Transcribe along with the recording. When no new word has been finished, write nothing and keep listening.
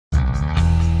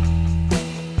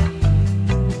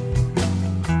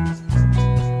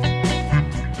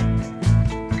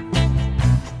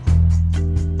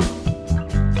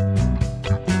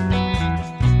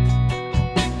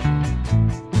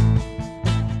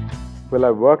Well,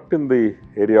 I worked in the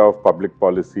area of public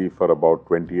policy for about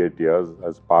 28 years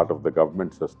as part of the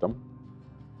government system.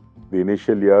 The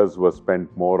initial years were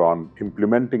spent more on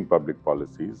implementing public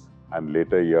policies and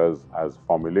later years as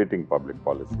formulating public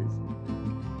policies.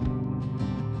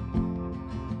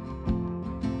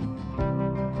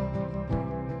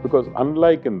 Because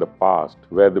unlike in the past,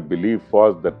 where the belief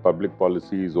was that public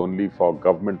policy is only for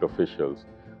government officials,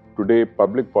 today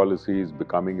public policy is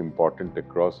becoming important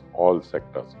across all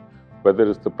sectors.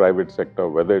 Whether it's the private sector,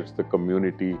 whether it's the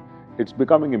community, it's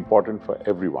becoming important for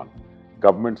everyone.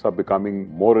 Governments are becoming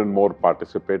more and more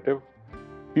participative.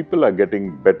 People are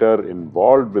getting better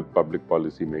involved with public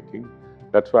policy making.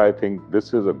 That's why I think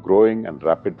this is a growing and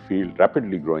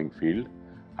rapidly growing field.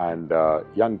 And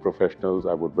young professionals,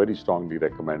 I would very strongly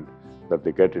recommend that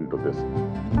they get into this.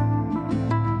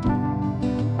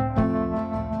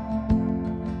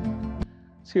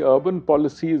 See, urban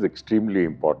policy is extremely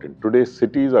important. Today,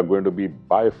 cities are going to be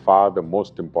by far the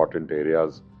most important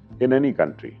areas in any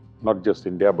country, not just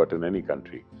India, but in any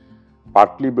country.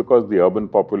 Partly because the urban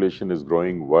population is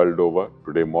growing world over.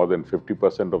 Today, more than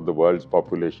 50% of the world's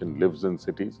population lives in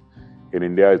cities. In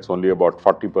India, it's only about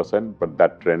 40%, but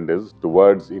that trend is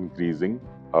towards increasing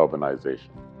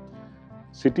urbanization.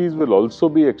 Cities will also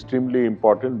be extremely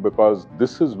important because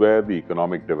this is where the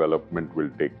economic development will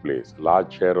take place. A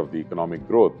large share of the economic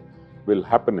growth will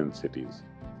happen in cities.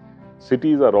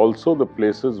 Cities are also the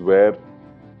places where,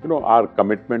 our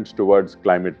commitments towards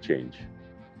climate change,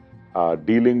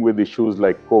 dealing with issues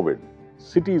like COVID,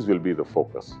 cities will be the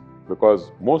focus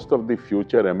because most of the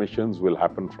future emissions will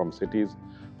happen from cities.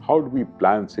 How do we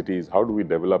plan cities? How do we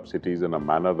develop cities in a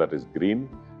manner that is green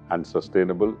and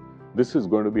sustainable? This is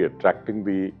going to be attracting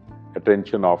the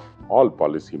attention of all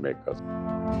policymakers.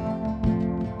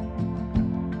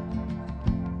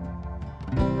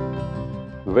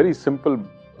 The very simple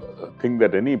thing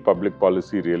that any public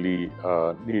policy really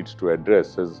needs to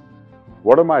address is,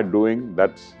 what am I doing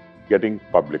that's getting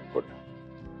public good?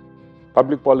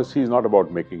 Public policy is not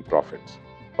about making profits.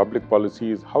 Public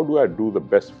policy is, how do I do the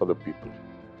best for the people?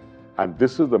 And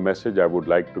this is the message I would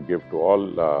like to give to all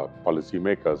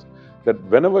policymakers, that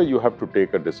whenever you have to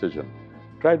take a decision,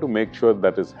 try to make sure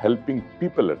that is helping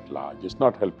people at large. It's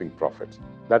not helping profits.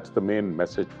 That's the main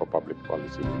message for public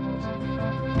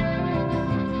policymakers.